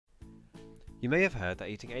You may have heard that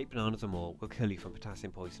eating 8 bananas or more will kill you from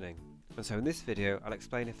potassium poisoning, and so in this video I'll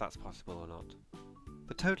explain if that's possible or not.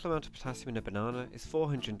 The total amount of potassium in a banana is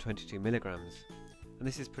 422 milligrams, and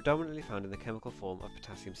this is predominantly found in the chemical form of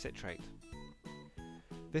potassium citrate.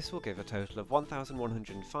 This will give a total of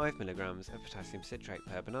 1105 milligrams of potassium citrate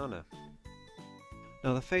per banana.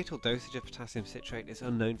 Now the fatal dosage of potassium citrate is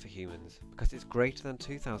unknown for humans because it's greater than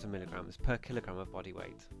 2000 milligrams per kilogram of body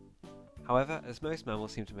weight. However, as most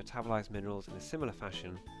mammals seem to metabolize minerals in a similar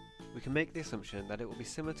fashion, we can make the assumption that it will be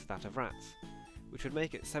similar to that of rats, which would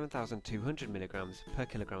make it 7200 milligrams per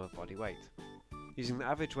kilogram of body weight. Using the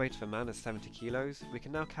average weight of a man as 70 kilos, we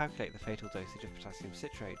can now calculate the fatal dosage of potassium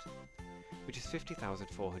citrate, which is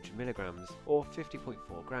 50,400 milligrams, or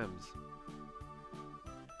 50.4 grams.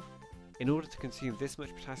 In order to consume this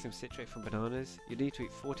much potassium citrate from bananas, you need to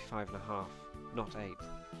eat 45.5, not 8.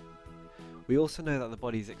 We also know that the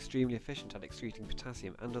body is extremely efficient at excreting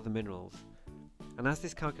potassium and other minerals, and as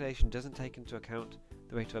this calculation doesn't take into account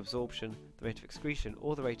the rate of absorption, the rate of excretion,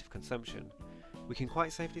 or the rate of consumption, we can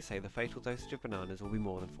quite safely say the fatal dosage of bananas will be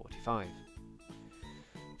more than 45.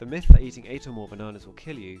 The myth that eating 8 or more bananas will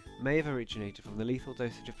kill you may have originated from the lethal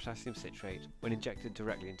dosage of potassium citrate when injected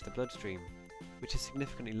directly into the bloodstream, which is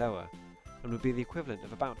significantly lower, and would be the equivalent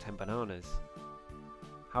of about 10 bananas.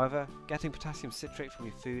 However, getting potassium citrate from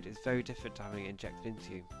your food is very different to having it injected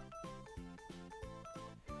into you.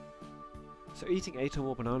 So eating 8 or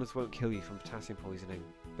more bananas won't kill you from potassium poisoning,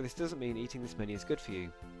 but this doesn't mean eating this many is good for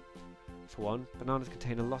you. For one, bananas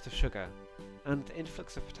contain a lot of sugar, and the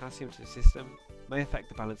influx of potassium to the system may affect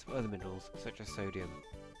the balance of other minerals such as sodium.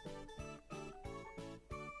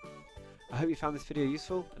 I hope you found this video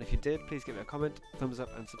useful, and if you did, please give it a comment, thumbs up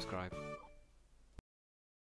and subscribe.